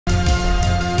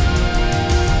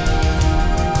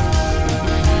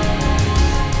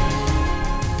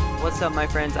What's up, my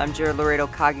friends? I'm Jared Laredo,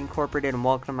 Cog Incorporated, and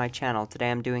welcome to my channel. Today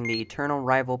I'm doing the Eternal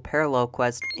Rival Parallel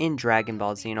Quest in Dragon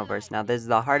Ball Xenoverse. Now, this is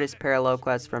the hardest parallel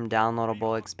quest from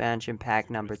downloadable expansion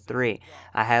pack number 3.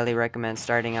 I highly recommend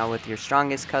starting out with your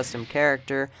strongest custom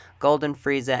character, Golden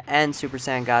Frieza, and Super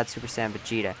Saiyan God, Super Saiyan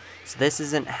Vegeta. So this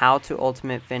isn't how to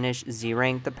ultimate finish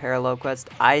Z-rank the parallel quest.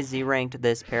 I Z-ranked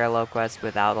this parallel quest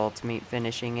without ultimate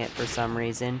finishing it for some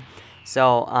reason.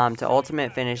 So, to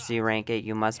ultimate finish Z-rank it,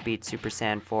 you must beat Super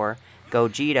Saiyan 4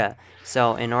 Gogeta.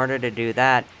 So, in order to do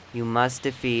that, you must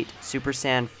defeat Super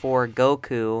Saiyan 4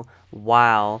 Goku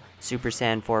while Super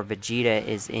Saiyan 4 Vegeta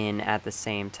is in at the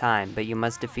same time. But you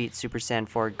must defeat Super Saiyan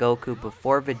 4 Goku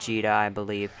before Vegeta, I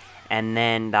believe, and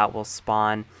then that will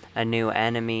spawn a new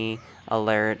enemy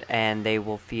alert, and they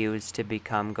will fuse to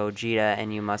become Gogeta,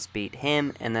 and you must beat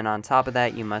him. And then on top of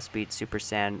that, you must beat Super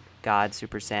Saiyan God,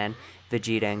 Super Saiyan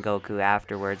Vegeta, and Goku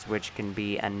afterwards, which can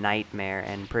be a nightmare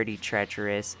and pretty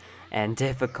treacherous and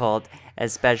difficult,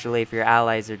 especially if your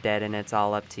allies are dead and it's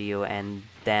all up to you, and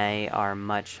they are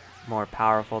much more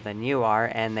powerful than you are,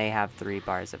 and they have 3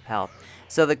 bars of health.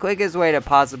 So the quickest way to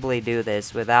possibly do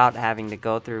this without having to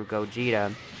go through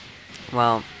Gogeta,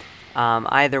 well,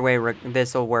 either way,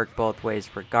 this will work both ways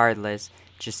regardless,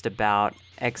 just about,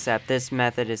 except this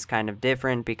method is kind of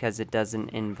different because it doesn't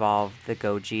involve the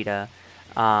Gogeta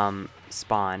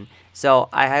spawn. So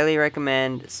I highly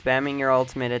recommend spamming your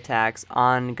ultimate attacks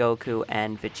on Goku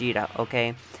and Vegeta.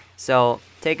 Okay, so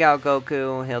take out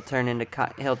Goku, he'll turn into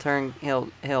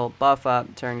he'll buff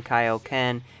up, turn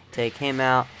Kaioken, take him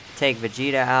out, take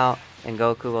Vegeta out, and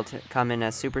Goku will come in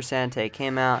as Super Saiyan, take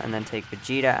him out, and then take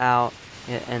Vegeta out,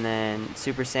 and then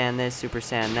Super Saiyan this, Super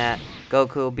Saiyan that.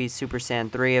 Goku will be Super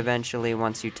Saiyan 3 eventually.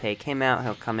 Once you take him out,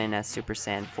 he'll come in as Super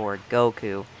Saiyan 4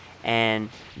 Goku. And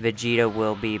Vegeta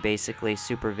will be basically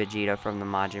Super Vegeta from the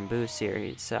Majin Buu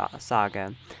series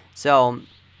saga. So,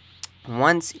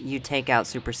 once you take out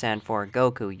Super Saiyan 4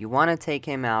 Goku, you want to take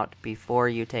him out before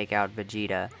you take out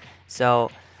Vegeta.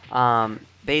 So,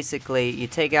 basically, you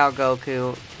take out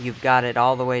Goku, you've got it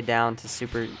all the way down to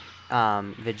Super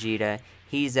Vegeta.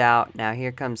 He's out. Now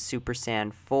here comes Super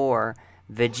Saiyan 4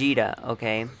 Vegeta,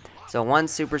 okay? So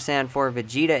once Super Saiyan 4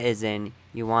 Vegeta is in,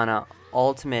 you want to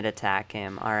ultimate attack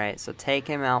him. Alright, so take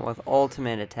him out with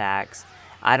ultimate attacks.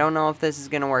 I don't know if this is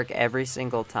going to work every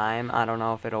single time. I don't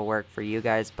know if it'll work for you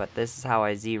guys, but this is how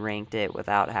I Z-ranked it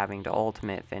without having to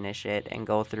ultimate finish it and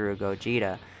go through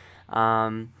Gogeta.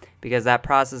 Because that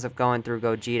process of going through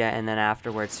Gogeta and then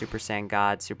afterwards Super Saiyan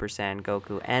God, Super Saiyan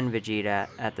Goku, and Vegeta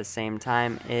at the same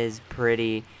time is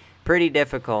pretty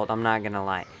difficult, I'm not gonna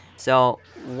lie. So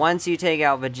once you take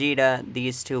out Vegeta,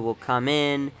 these two will come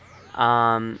in,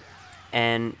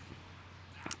 and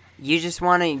you just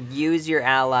want to use your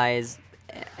allies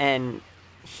and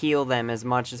heal them as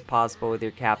much as possible with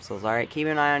your capsules. Alright, keep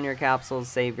an eye on your capsules,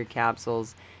 save your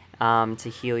capsules to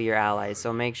heal your allies.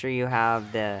 So make sure you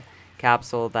have the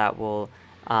capsule that will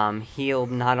heal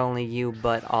not only you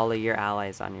but all of your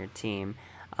allies on your team.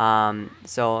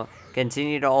 So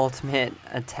continue to ultimate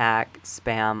attack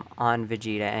spam on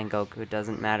Vegeta and Goku. It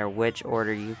doesn't matter which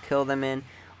order you kill them in.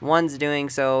 Once doing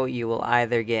so, you will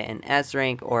either get an S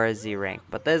rank or a Z rank.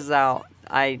 But this is how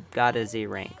I got a Z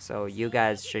rank, so you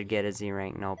guys should get a Z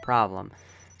rank, no problem.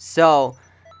 So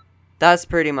that's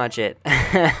pretty much it.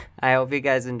 I hope you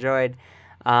guys enjoyed.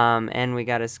 And we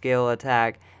got a skill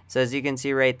attack. So as you can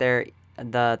see right there,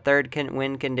 the third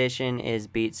win condition is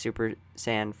beat Super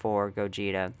Saiyan 4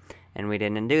 Gogeta, and we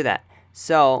didn't do that.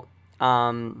 So,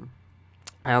 I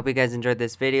hope you guys enjoyed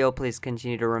this video. Please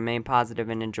continue to remain positive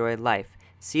and enjoy life.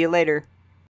 See you later.